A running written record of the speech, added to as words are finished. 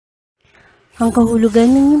Ang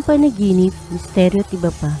kahulugan ng iyong panaginip, misteryo at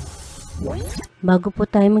iba pa. Bago po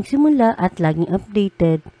tayo magsimula at laging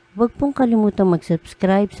updated, huwag pong kalimutang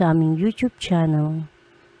mag-subscribe sa aming YouTube channel.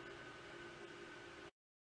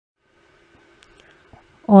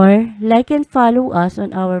 Or like and follow us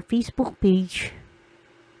on our Facebook page.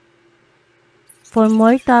 For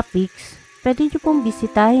more topics, pwede niyo pong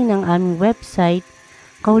bisitahin ang aming website,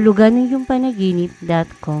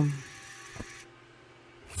 kahuluganningyongpanaginip.com.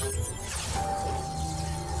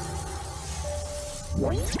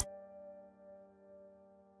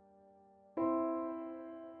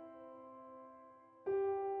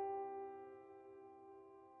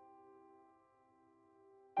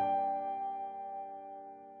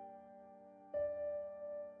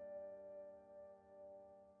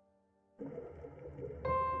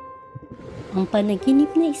 Ang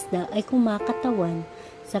panaginip na isda ay kumakatawan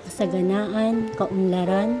sa kasaganaan,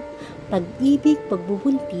 kaunlaran, pag-ibig,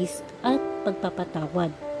 pagbubuntis at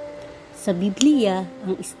pagpapatawad. Sa Biblia,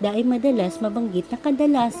 ang isda ay madalas mabanggit na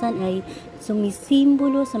kadalasan ay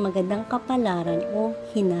sumisimbolo sa magandang kapalaran o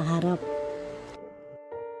hinaharap.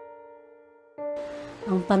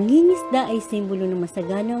 Ang pangingisda ay simbolo ng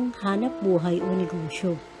masaganang hanap buhay o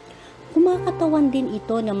negosyo. Kumakatawan din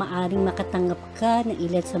ito na maaring makatanggap ka ng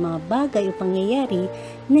ilan sa mga bagay o pangyayari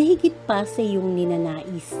na higit pa sa iyong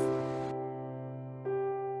ninanais.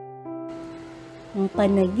 Ang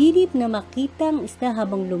panaginip na makita ang isda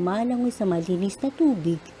habang lumalangoy sa malinis na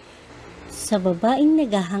tubig. Sa babaeng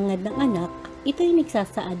naghahangad ng anak, ito ay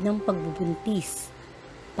nagsasaad ng pagbubuntis.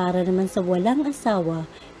 Para naman sa walang asawa,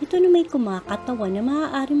 ito na may kumakatawan na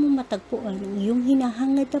maaari mong matagpuan ang iyong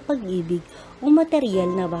hinahangad na pag-ibig o material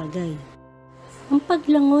na bagay. Ang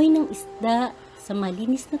paglangoy ng isda sa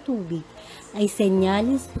malinis na tubig ay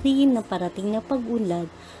senyalis rin na parating na pag-unlad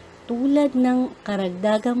tulad ng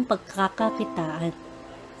karagdagang pagkakakitaan.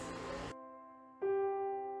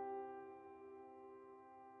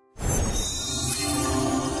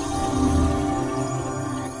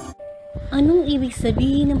 Anong ibig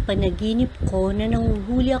sabihin ng panaginip ko na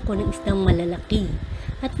nanguhuli ako ng isdang malalaki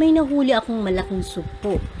at may nahuli akong malaking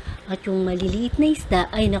sugpo at yung maliliit na isda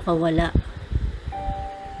ay nakawala?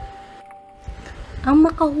 Ang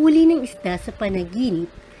makahuli ng isda sa panaginip,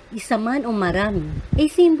 isa man o marami, ay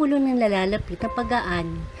simbolo ng nalalapit na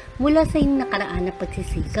pag-aani mula sa iyong nakaraan na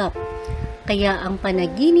pagsisikap. Kaya ang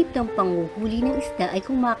panaginip ng panguhuli ng isda ay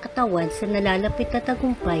kumakatawan sa nalalapit na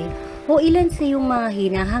tagumpay o ilan sa iyong mga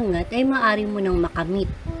hinahangat ay maaari mo nang makamit.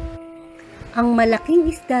 Ang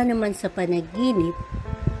malaking isda naman sa panaginip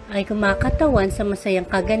ay kumakatawan sa masayang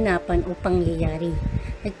kaganapan o pangyayari.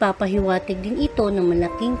 Nagpapahiwatig din ito ng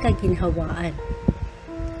malaking kaginhawaan.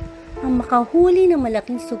 Ang makahuli ng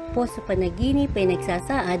malaking sugpo sa panaginip ay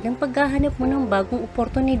nagsasaad ng paghahanap mo ng bagong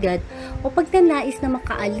oportunidad o pagnanais na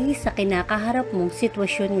makaalis sa kinakaharap mong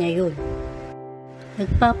sitwasyon ngayon.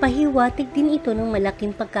 Nagpapahiwatig din ito ng malaking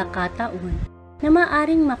pagkakataon na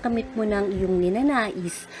maaring makamit mo ng iyong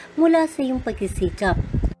ninanais mula sa iyong pagsisikap.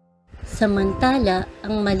 Samantala,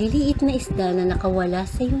 ang maliliit na isda na nakawala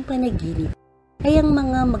sa iyong panaginip ay ang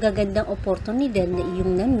mga magagandang oportunidad na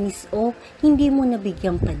iyong na-miss o hindi mo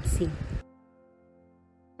nabigyang pansin.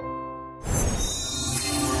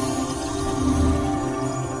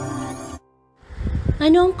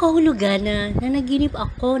 Ano ang kahulugan na nanaginip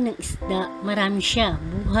ako ng isda? Marami siya,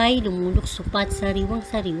 buhay, lumulukso at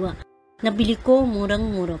sariwang-sariwa. Nabili ko,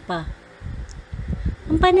 murang-mura pa.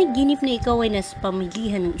 Ang panaginip na ikaw ay nasa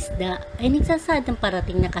pamilihan ng isda ay nagsasaad ng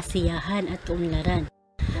parating na kasiyahan at kaunlaran.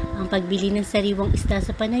 Ang pagbili ng sariwang isda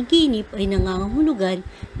sa panaginip ay nangangahulugan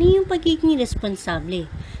ng iyong pagiging responsable,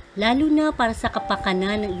 lalo na para sa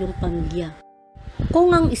kapakanan ng iyong pamilya. Kung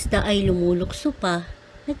ang isda ay lumulukso pa,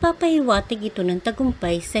 nagpapahiwatig ito ng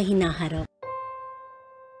tagumpay sa hinaharap.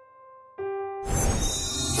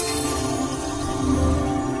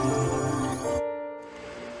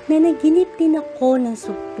 Nanaginip din ako ng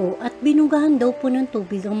sugpo at binugahan daw po ng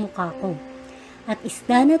tubig ang mukha ko. At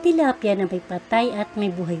isda na tilapia na may patay at may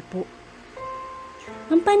buhay po.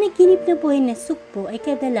 Ang panaginip na buhay na sugpo ay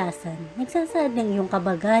kadalasan nagsasaad ng iyong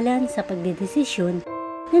kabagalan sa pagdedesisyon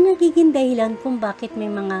na nagiging dahilan kung bakit may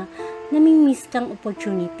mga namimiss kang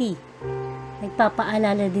opportunity.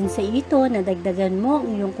 Nagpapaalala din sa ito na dagdagan mo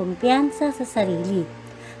ang iyong kumpiyansa sa sarili.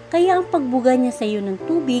 Kaya ang pagbuga niya sa iyo ng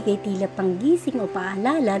tubig ay tila panggising o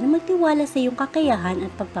paalala na magtiwala sa iyong kakayahan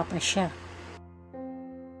at pagpapasya.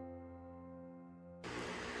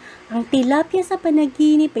 Ang tilapia sa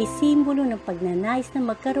panaginip ay simbolo ng pagnanais na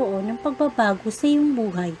magkaroon ng pagbabago sa iyong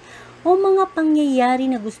buhay o mga pangyayari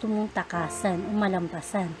na gusto mong takasan o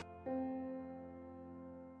malampasan.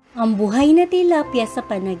 Ang buhay na tilapia sa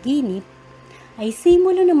panaginip ay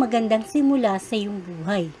simbolo ng magandang simula sa iyong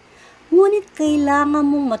buhay. Ngunit kailangan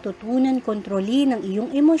mong matutunan kontrolin ang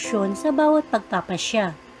iyong emosyon sa bawat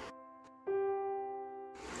pagpapasya.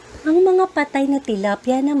 Ang mga patay na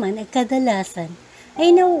tilapia naman ay kadalasan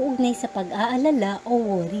ay nauugnay sa pag-aalala o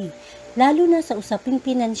worry, lalo na sa usaping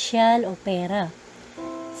pinansyal o pera.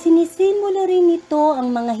 Sinisimbolo rin nito ang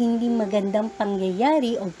mga hindi magandang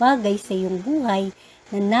pangyayari o bagay sa iyong buhay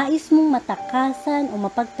na nais mong matakasan o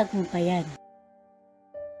mapagtagumpayan.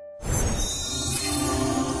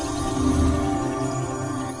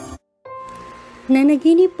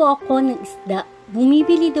 Nanaginip po ako ng isda.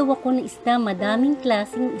 Bumibili daw ako ng isda, madaming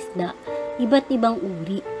klaseng isda, iba't ibang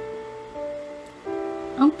uri.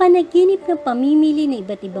 Ang panaginip ng pamimili ng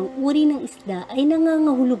iba't ibang uri ng isda ay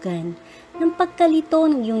nangangahulugan ng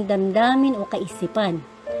pagkalito ng iyong damdamin o kaisipan.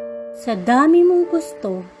 Sa dami mong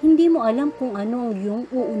gusto, hindi mo alam kung ano ang iyong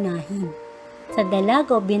uunahin. Sa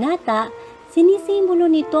dalaga o binata,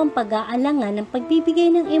 sinisimbolo nito ang pag-aalangan ng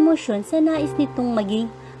pagbibigay ng emosyon sa nais nitong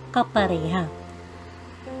maging kapareha.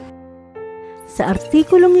 Sa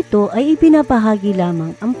artikulong ito ay ibinabahagi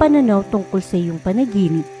lamang ang pananaw tungkol sa iyong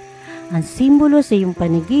panaginip. Ang simbolo sa iyong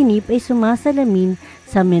panaginip ay sumasalamin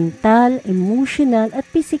sa mental, emotional at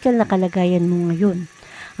physical na kalagayan mo ngayon.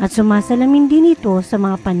 At sumasalamin din ito sa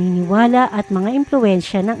mga paniniwala at mga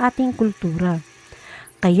impluwensya ng ating kultura.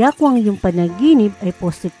 Kaya kung ang iyong panaginip ay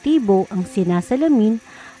positibo ang sinasalamin,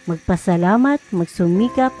 magpasalamat,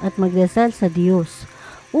 magsumikap at magdasal sa Diyos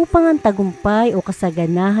upang ang tagumpay o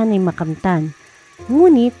kasaganahan ay makamtan.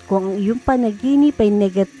 Ngunit kung ang iyong panaginip ay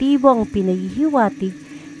negatibo ang pinaghihiwatig,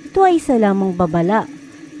 ito ay isa lamang babala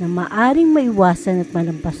na maaring maiwasan at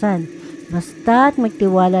malampasan. Basta't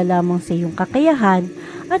magtiwala lamang sa iyong kakayahan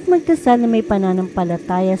at magdasal na may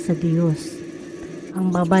pananampalataya sa Diyos.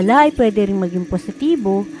 Ang babala ay pwede rin maging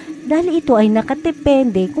positibo dahil ito ay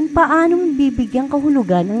nakatepende kung paano mo bibigyang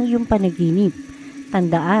kahulugan ang iyong panaginip.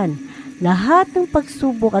 Tandaan, lahat ng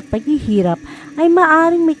pagsubok at paghihirap ay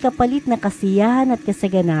maaring may kapalit na kasiyahan at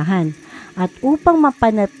kasaganahan. At upang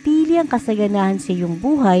mapanatili ang kasaganahan sa iyong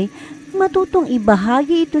buhay, matutong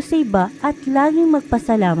ibahagi ito sa iba at laging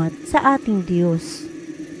magpasalamat sa ating Diyos.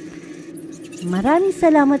 Maraming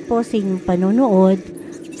salamat po sa inyong panonood.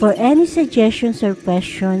 For any suggestions or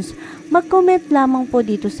questions, mag-comment lamang po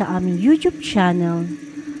dito sa aming YouTube channel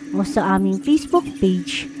o sa aming Facebook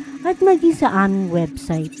page at maging sa aming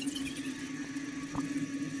website.